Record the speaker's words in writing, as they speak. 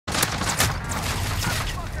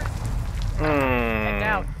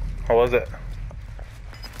How was it?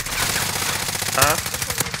 Huh?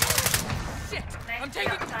 Shit! I'm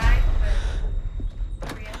taking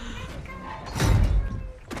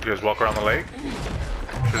You guys walk around the lake? You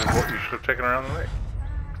should have taken her around the lake.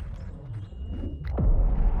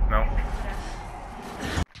 No?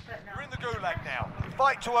 You're in the gulag now.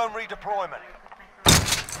 Fight to earn redeployment.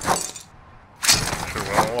 Should have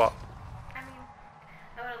went on a walk.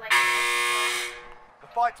 The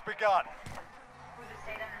fight's begun.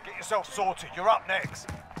 Get yourself sorted. You're up next.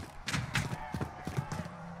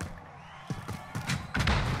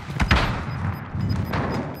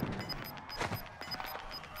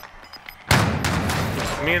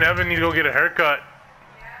 Me and Evan need to go get a haircut.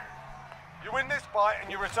 You win this fight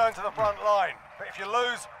and you return to the front line. But if you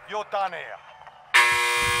lose, you're done here.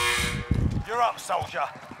 You're up, soldier.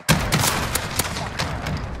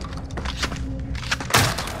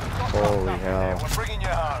 Holy hell. We're bringing you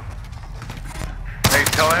home. Hey,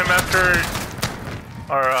 tell him after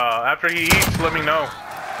he eats, let me know.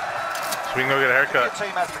 So we can go get a haircut. Your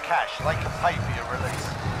team has the cash. They can pay for your release.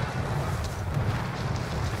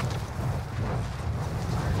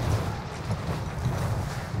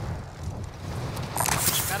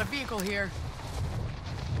 Got a vehicle here.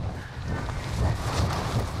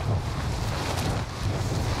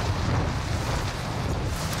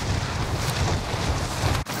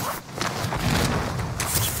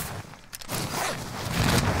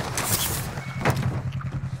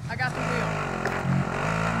 I got the wheel.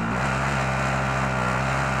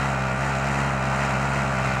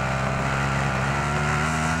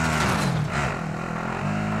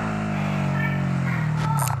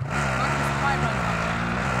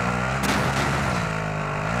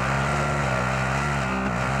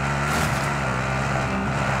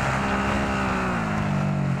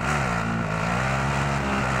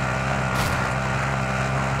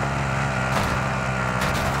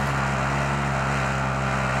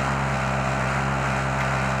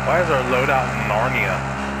 Why is our loadout in Narnia?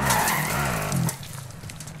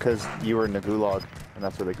 Because you were in the gulag, and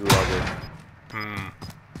that's where the gulag is. Hmm.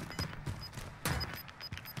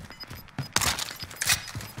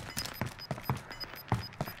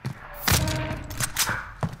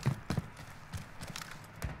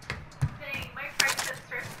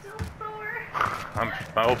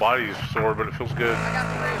 My whole body is sore, but it feels good. I got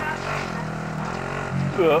the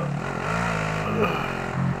wheel.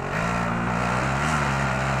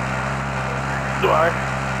 Do I?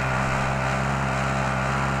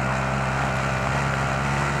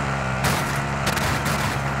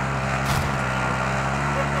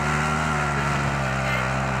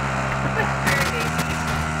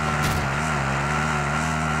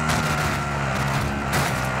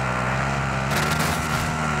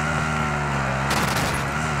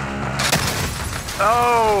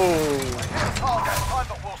 Oh! Target, but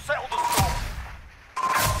we'll settle the score.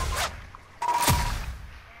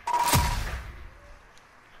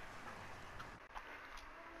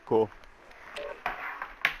 Cool.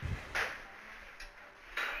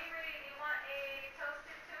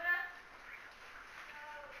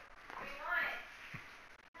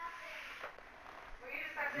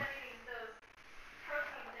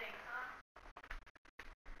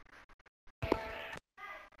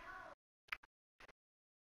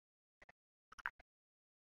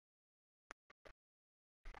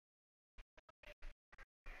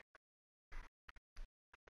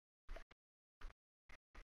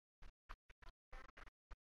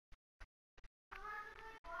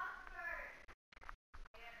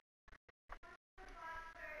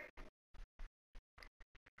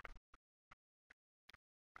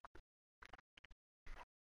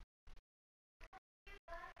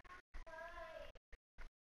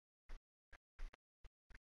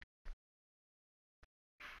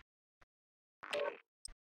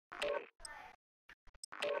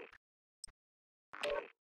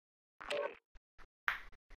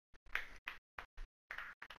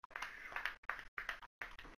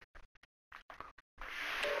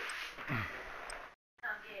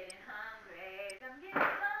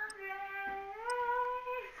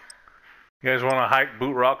 You guys want to hike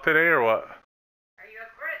Boot Rock today or what? Are you up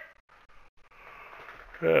for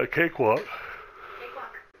it? Yeah, cakewalk.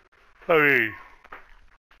 Cakewalk. I mean,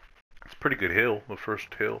 it's a pretty good hill, the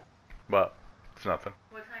first hill, but it's nothing.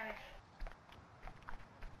 What time-ish?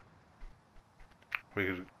 We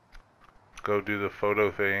could go do the photo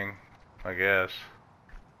thing, I guess.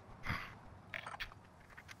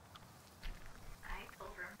 I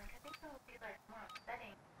told her, I'm like, I think it will be like more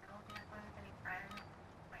upsetting. I don't think I'm going with any friends.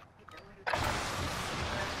 Might keep it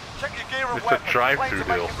Check your gear and It's a weapons. drive-through Plane to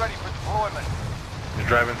make deal. you ready for deployment. You're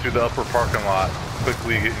driving through the upper parking lot,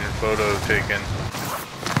 quickly getting your photo taken.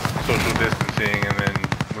 So social distancing, and then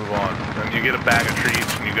move on. Then you get a bag of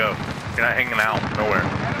treats and you go. You're not hanging out nowhere.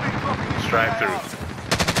 Just drive through.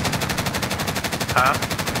 Huh?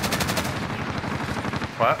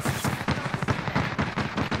 What?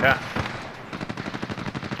 Yeah.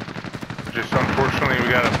 Just unfortunately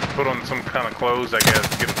we gotta put on some kind of clothes, I guess,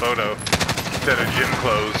 to get a photo. Instead of gym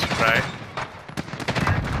clothes, right?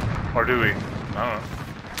 Or do we? I don't know.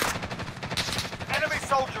 Enemy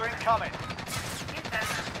soldier incoming. He's done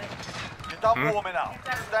something. You're done warming up.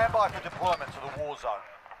 Stand by for deployment to the war zone.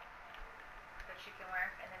 That she can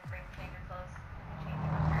wear and then bring change your clothes. Change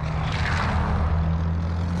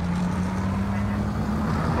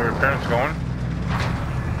Where your parents going?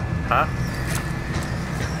 Huh?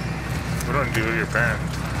 What do you do with your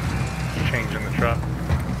parents? Just changing the truck.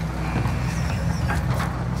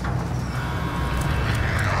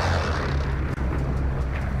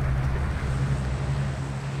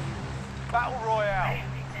 Battle Royale.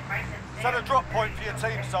 Set a drop point for your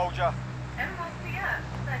team, soldier.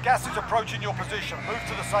 Gas is approaching your position. Move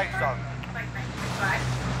to the safe zone.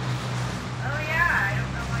 Oh yeah, I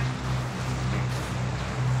don't know why.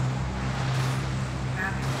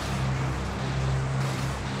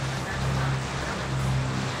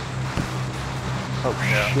 Oh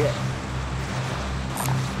Yeah. shit.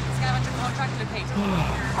 Scavenger contract located.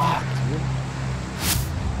 Fuck, dude.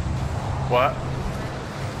 What?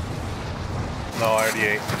 No, I already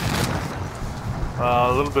ate.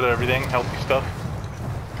 A little bit of everything, healthy stuff.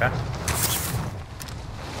 Okay.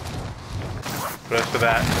 The rest of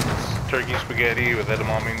that is turkey spaghetti with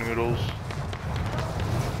edamame noodles.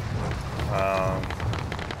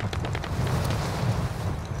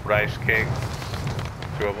 Rice cake.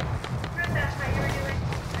 2 of them. Chris, that's how you were doing.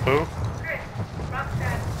 Who? Chris,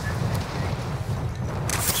 Rockstad.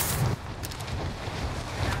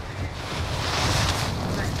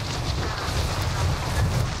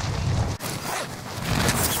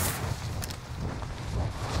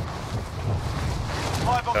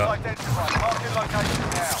 Five box Yeah. identified. Mark your location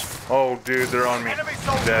now. Oh, dude, they're on me. Enemy I'm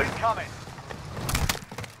soldier dead. incoming.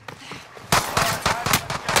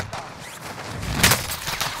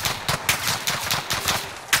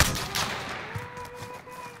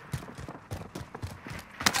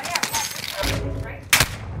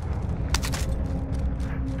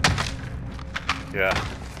 Yeah.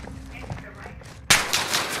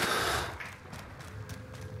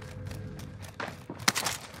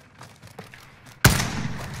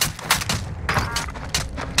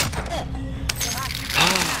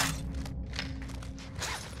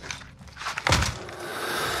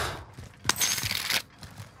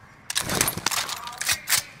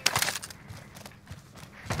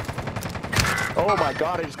 Oh my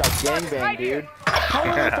god, I just got gangbanged, dude. How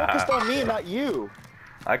are they focused on me and not you?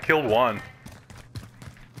 I killed one.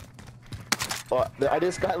 I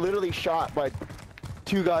just got literally shot by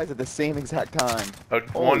 2 guys at the same exact time. One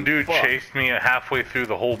Holy dude fuck. chased me halfway through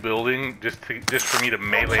the whole building just for me to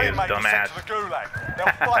melee his Teammate dumb is sent ass. to the gulag.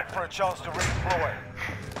 They'll fight for a chance to redeploy.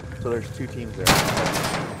 So there's 2 teams there. I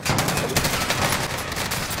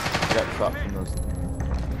got shot from those.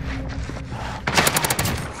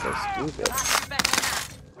 So stupid.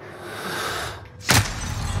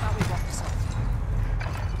 Now we want to solve.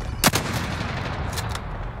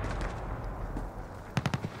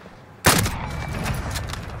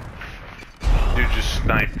 Dude just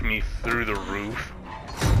sniped me through the roof.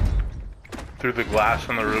 Through the glass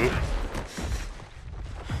on the roof.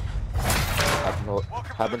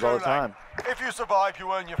 Happens all the time. If you survive,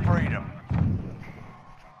 you earn your freedom.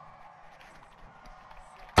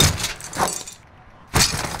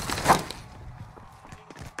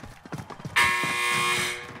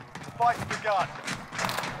 The fight's begun.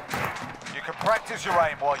 You can practice your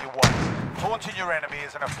aim while you wait. Taunting your enemy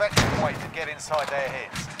is an effective way to get inside their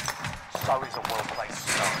heads. So is a well-placed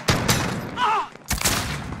stone.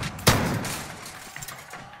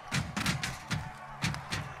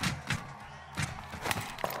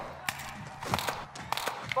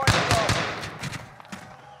 Fight the goal.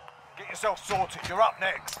 Get yourself sorted. You're up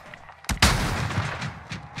next.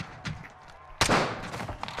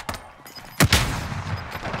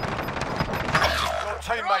 Your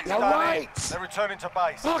teammates All done right. it. They're returning to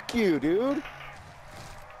base. Fuck you, dude.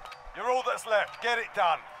 You're all that's left. Get it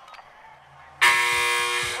done. You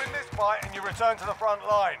win this fight and you return to the front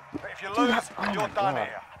line. But if you Dude, lose, oh you're my done God.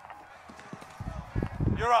 here.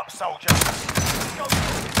 You're up, soldier. Go.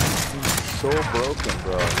 So broken,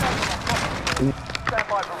 bro. Stand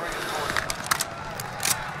by for reinforcements.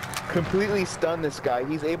 Completely stunned this guy.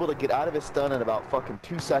 He's able to get out of his stun in about fucking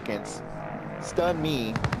 2 seconds. Stun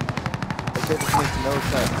me. It just makes no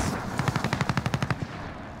sense.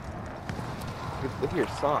 Look at your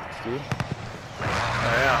socks, dude. Oh,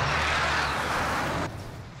 yeah.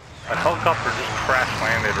 A helicopter just crash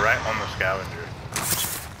landed right on the scavenger.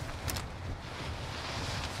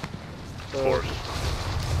 Of course.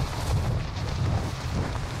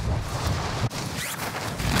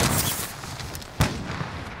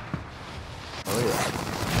 Oh yeah.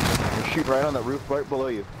 They're shooting right on that roof right below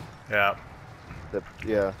you. Yeah.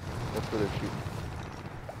 Yeah, that's where they're shooting.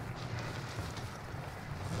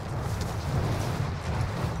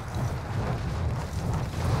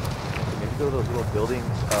 Maybe go to those little buildings,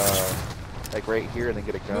 like right here, and then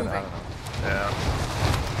get a gun. I don't know. Yeah.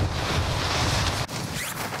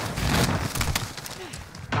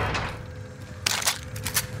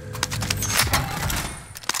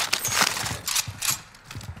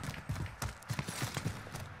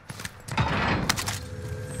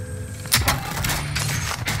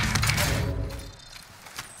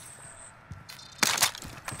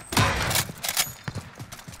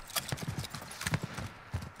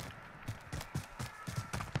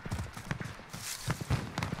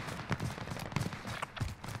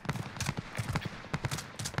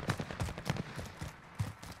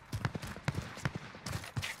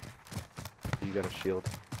 You got a shield.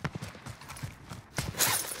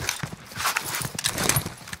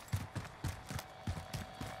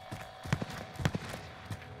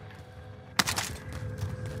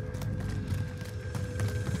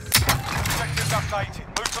 Objectives updated.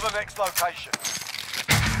 Move to the next location.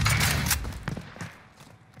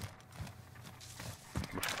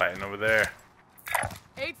 We're fighting over there.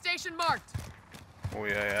 Aid station marked. Oh,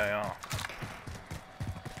 yeah.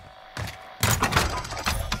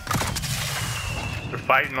 They're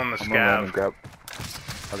fighting on the I'm gonna run and scav. grab.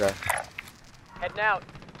 Okay. Heading out.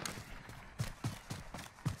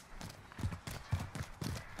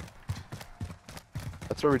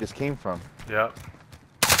 That's where we just came from. Yep.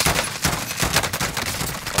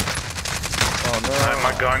 Oh no.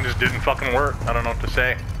 My gun just didn't fucking work. I don't know what to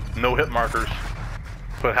say. No hit markers.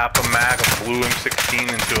 Put half a mag of blue M16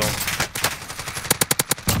 into him.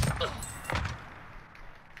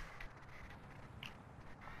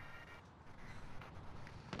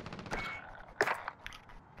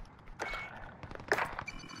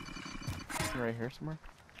 Right here somewhere.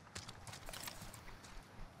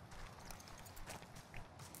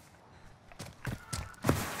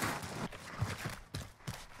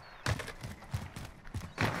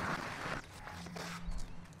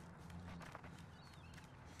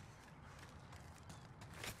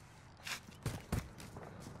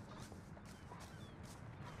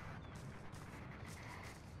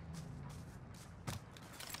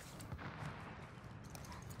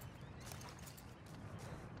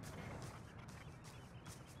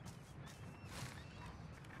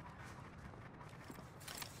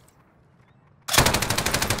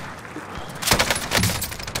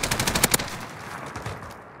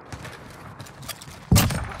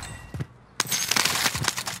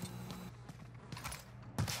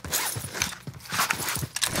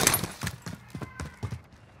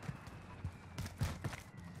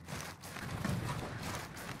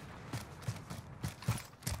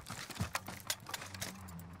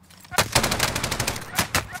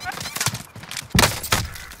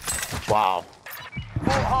 Wow.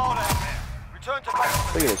 Fought hard out there. Return to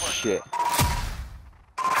base. Look at this shit.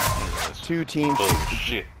 Two teams. Oh,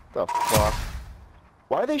 shit. The fuck?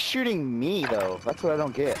 Why are they shooting me though? That's what I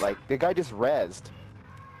don't get. Like the guy just rezzed.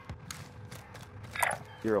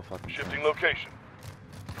 Zero fucking. Shifting location.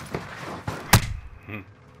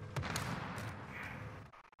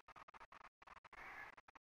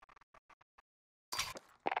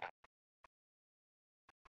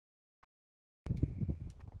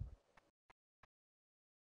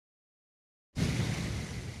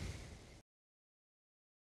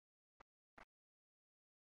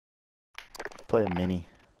 Play a mini.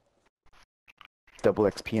 Double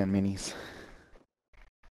XP on minis.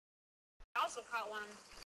 I also caught one.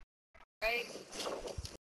 Right?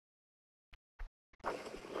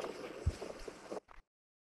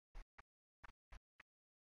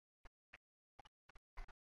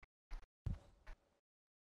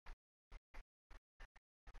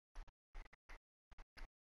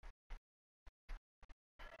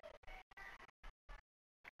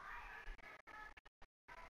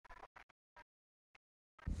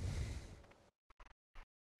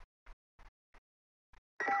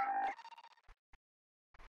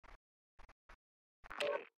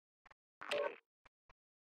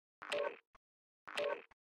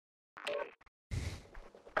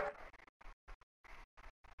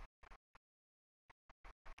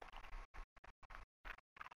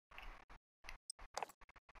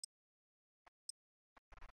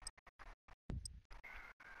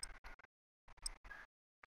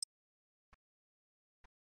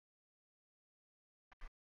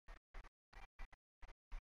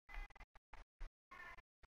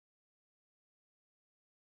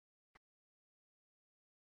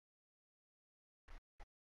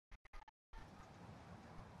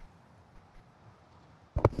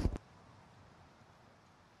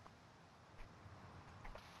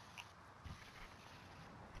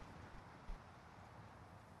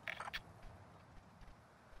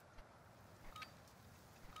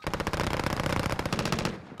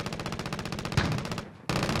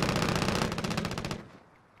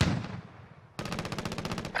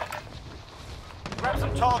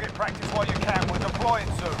 some target practice while you can. We're deploying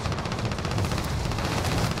soon.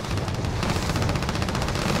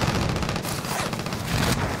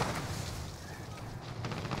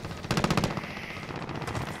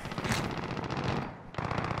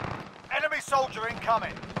 Enemy soldier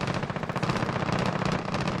incoming.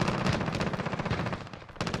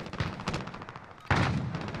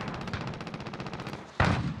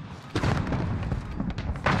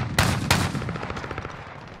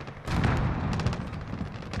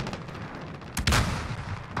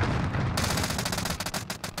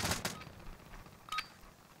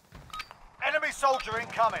 Enemy soldier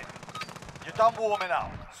incoming. You're done warming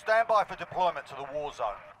up. Stand by for deployment to the war zone.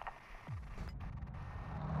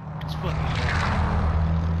 It's fucking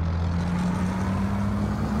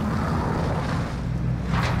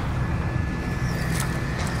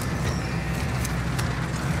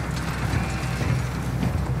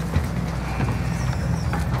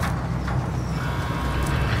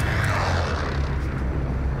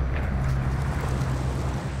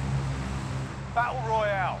Battle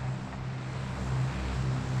Royale.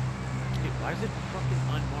 Dude, why is it fucking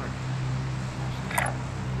unmarked?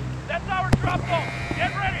 That's our drop zone.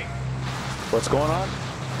 Get ready. What's going on?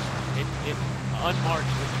 It unmarked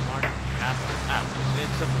when you mark after.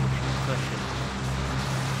 It's something with concussion.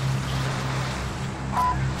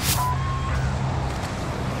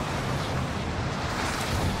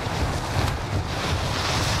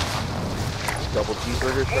 Double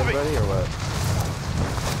cheeseburgers for everybody or what?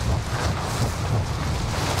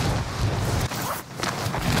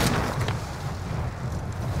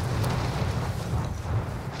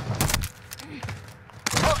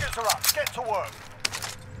 Targets are up. Get to work.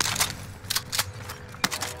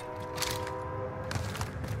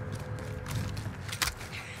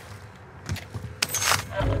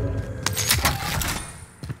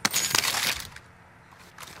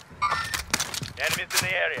 Enemies in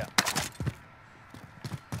the area.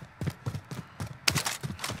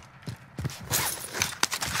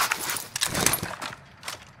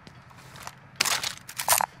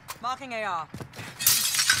 Marking AR.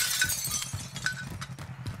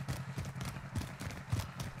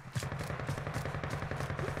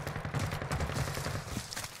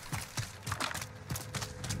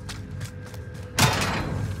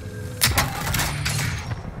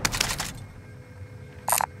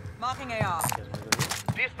 Marking AR.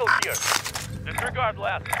 Pistol here. Disregard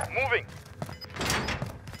last. Moving.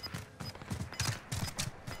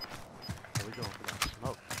 There we go for that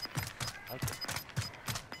smoke. Like it.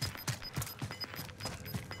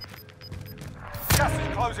 Gas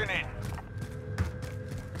is closing in.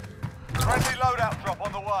 Friendly loadout drop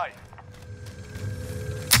on the way.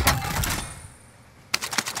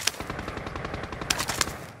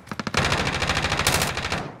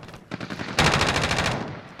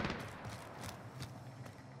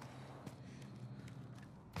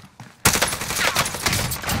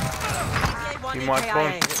 EPA-1 You might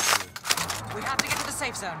KIA. We have to get to the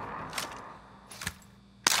safe zone.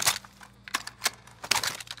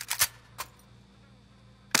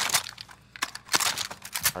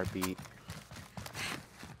 Heartbeat.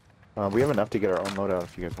 We have enough to get our own loadout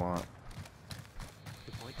if you guys want.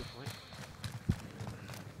 Good point, good point.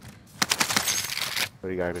 But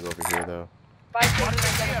you gotta go over here though.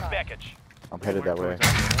 Package. I'm headed that way.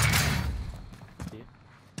 See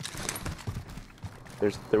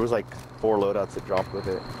it? There was like 4 loadouts that dropped with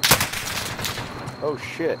it. Oh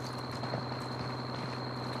shit.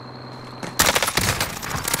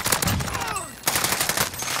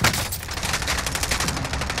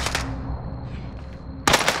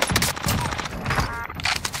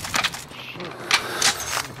 Shit.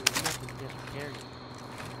 Nothing just carry.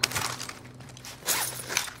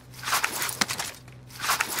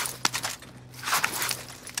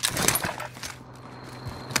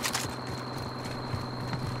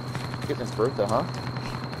 Getting his Bertha, huh?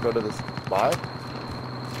 Go to this live?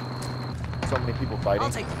 So many people fighting. I'll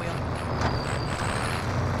take the wheel.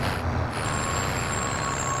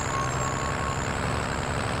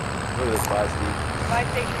 Go to this live, Steve. Buy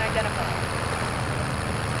station identified.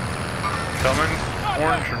 Coming?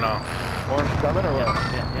 Orange or no? Orange coming or what?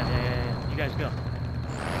 Yeah. You guys go.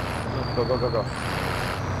 Go.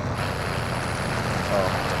 Oh.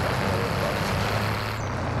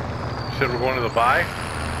 Said we're going to the buy?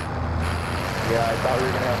 Yeah, I thought we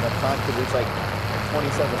were gonna have enough time because there's like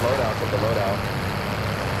 27 loadouts at the loadout.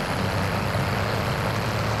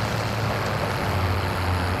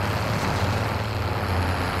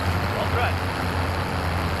 All right.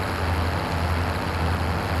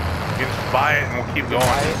 You can just buy it and we'll keep going.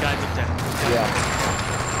 Guys, it's there. Yeah.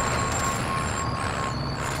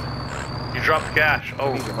 You dropped the cash. We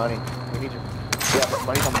Oh, need your money. We need your. Yeah, but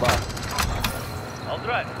money's on the bus. I'll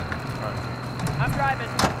drive. I'm driving.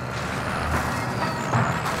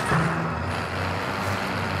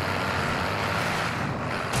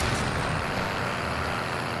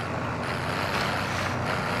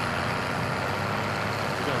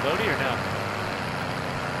 You gonna load it or no?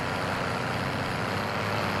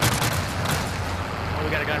 Oh, we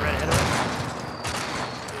got a guy right ahead of us.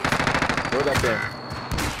 Load that thing.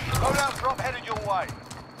 Loadout drop headed your way.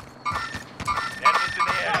 Enemies in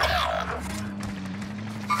the air.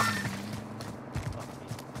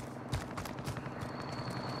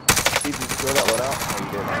 Steve, did you throw that load out? Oh, you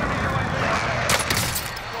did.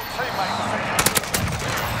 Your teammates.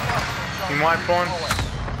 Team wipe one.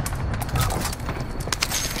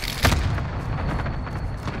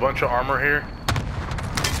 Bunch of armor here.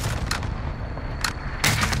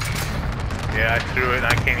 Yeah, I threw it and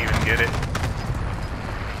I can't even get it.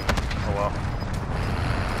 Oh well.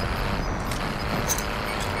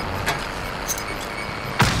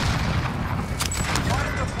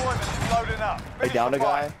 Final deployment is loading up. Hey, Finish down the a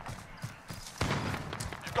guy. fight.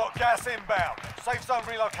 You've got gas inbound. Safe zone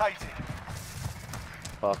relocated.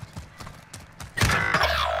 Fuck.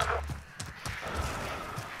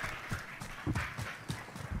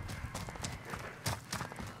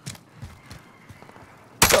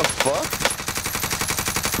 The fuck?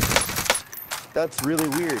 That's really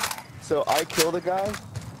weird. So I killed a guy,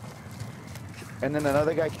 and then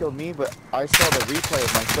another guy killed me, but I saw the replay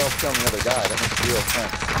of myself killing the other guy. That makes zero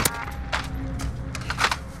sense.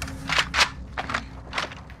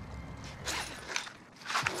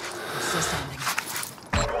 Still standing.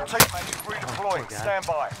 Your teammate is redeploying. God. Stand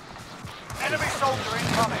by. Enemy soldier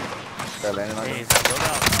incoming. That landed on Hey, me. is that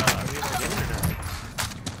loadout? Are we able to get it or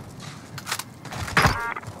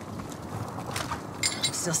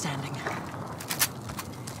no? Still standing.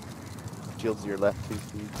 Shields to your left, too,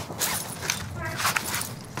 Steve.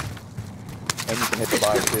 And you can hit the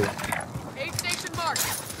buy too. Aid station marked.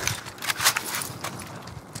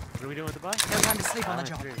 What are we doing with the buy? No time to sleep on the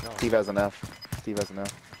job. Steve has an F. Steve has an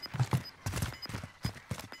F.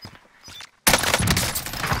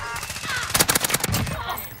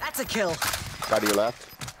 That's a kill. Guy to your left.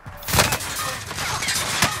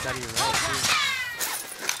 Got your right, too.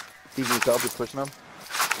 Steve needs help. Just pushing him.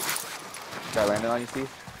 Guy landed on you, Steve.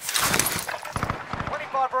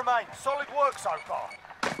 25 remain. Solid work so far.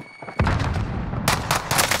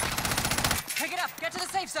 Pick it up. Get to the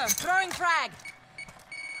safe zone. Throwing frag.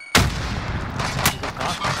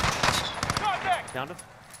 Contact! Downed him.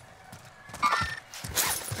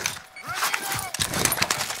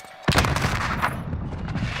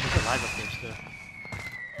 He's alive up there still.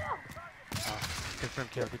 Oh, confirm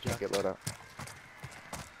kill. Good job. Get load up.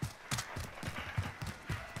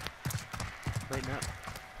 Waiting up.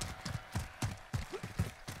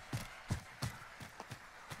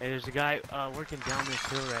 Hey, there's a guy working down this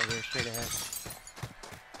hill right here, straight ahead.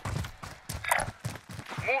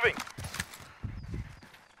 Moving.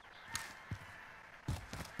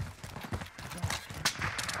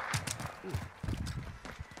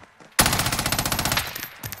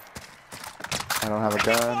 I don't have a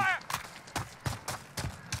gun.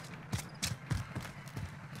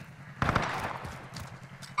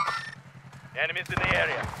 Enemies in the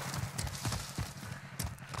area.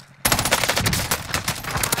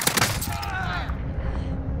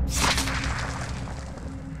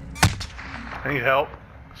 I need help.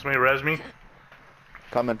 Somebody res me.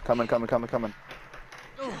 Coming.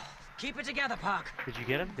 Ooh, keep it together, Park. Did you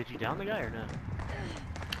get him? Did you down the guy or no?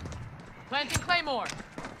 Planting Claymore.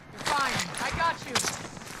 You're fine. I got you.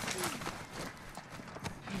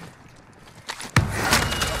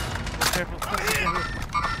 Careful.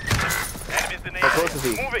 Enemies in the How close is he?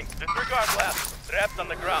 Moving. Disregard left. Traps on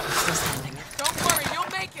the ground. Still standing. Don't worry,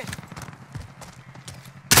 you'll make it.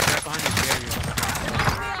 Right behind this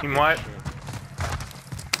barrier. Team wipe.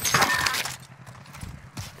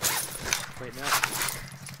 Waiting up.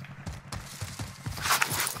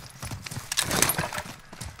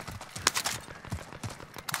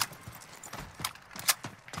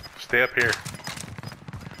 Stay up here.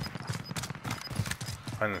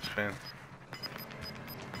 Behind this fence.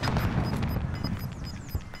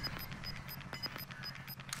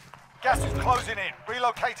 Gas is closing in.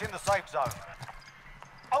 Relocating the safe zone.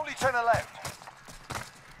 Only 10 are left.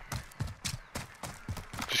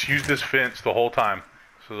 Just use this fence the whole time.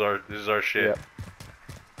 This is our shit. Yep.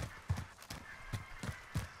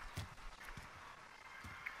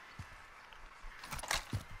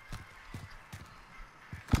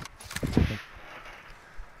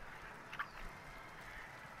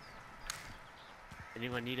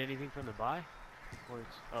 Anyone need anything from the buy? Before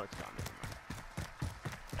it's... Oh, it's gone. Never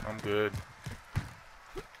mind. I'm good.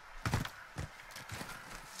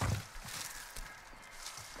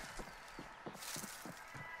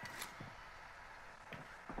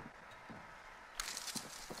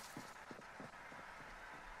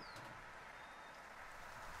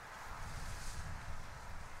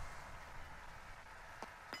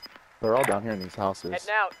 They're all down here in these houses. Heading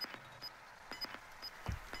out.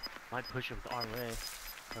 Might push him our way.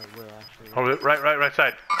 Or it will actually. Oh, right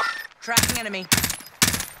side. Tracking enemy.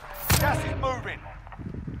 Gas is moving.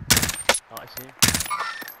 Oh, I see him.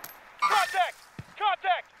 Contact!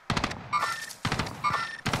 Contact!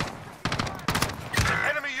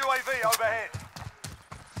 Enemy UAV overhead.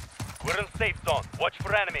 We're in safe zone. Watch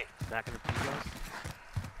for enemy. Back in the two guys.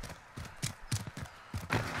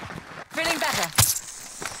 Feeling better.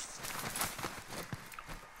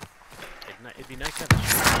 It'd be nice to have a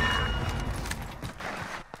shot.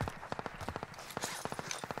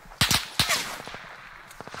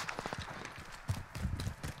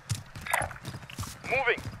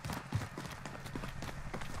 Moving.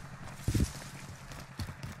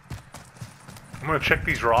 I'm gonna check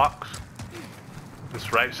these rocks.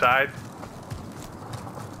 This right side.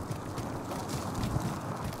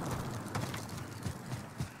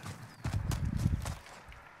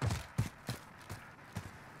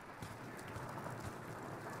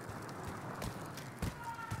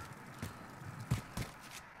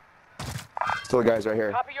 Still the guys right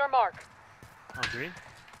here. Copy your mark. Oh, green?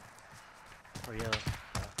 Or yellow?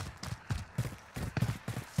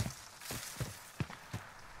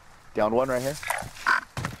 Down one right here.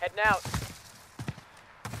 Heading out.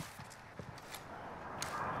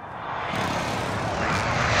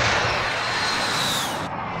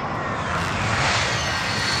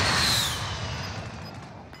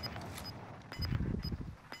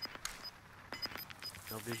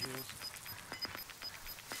 No visuals?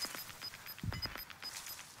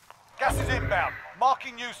 Gas is inbound.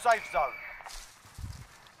 Marking new safe zone.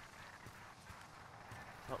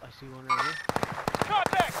 Oh, I see one right here.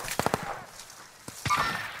 Contact!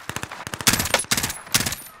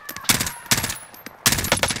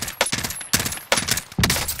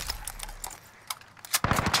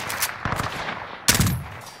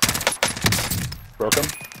 Broke him.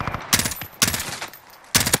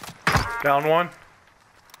 Down one.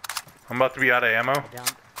 I'm about to be out of ammo.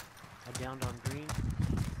 I downed on green.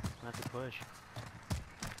 I have to push.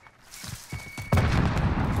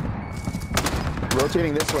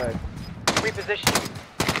 Rotating this way. Reposition.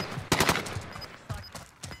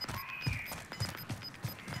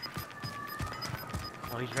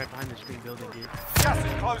 Oh, he's right behind this green building, dude. Gas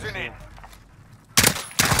is closing in.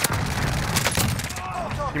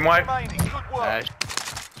 You might- Remaining. Good work.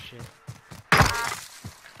 Shit.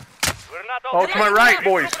 We're not Oh, to my right,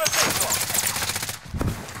 boys.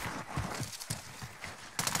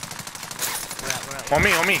 We're at.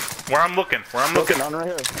 On me. Where I'm looking. Looking on right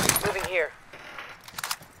here. Moving here.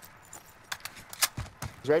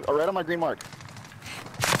 He's right on my green mark.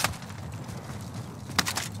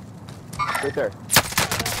 Right there.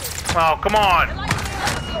 Oh, come on.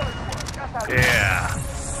 Yeah.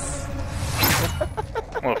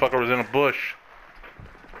 Motherfucker was in a bush.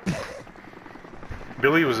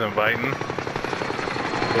 Billy was inviting.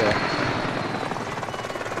 Yeah.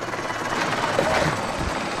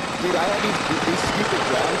 Dude, I had these stupid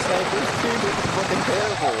ground snipers, dude. They're fucking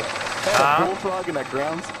terrible.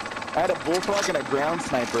 I had a bullfrog and a ground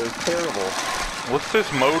sniper. It's terrible. What's this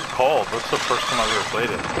mode called? What's the first time I've ever played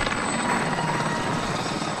it?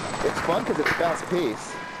 It's fun because it's fast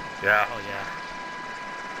paced. Yeah. Oh, yeah.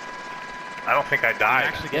 I don't think I You died.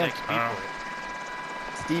 actually get Yeah. XP for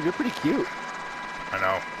it. Steve, you're pretty cute. I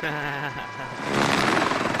know.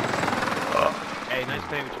 Hey, nice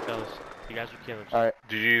playing with you fellas. You guys are killers. All right.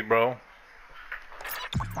 GG, bro.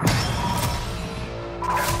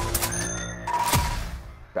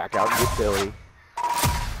 Back out and get Billy.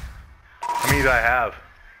 How many do I have?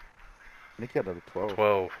 I think you got another 12.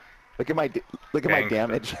 12. Look at my Gangsta.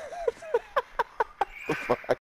 damage. The fuck?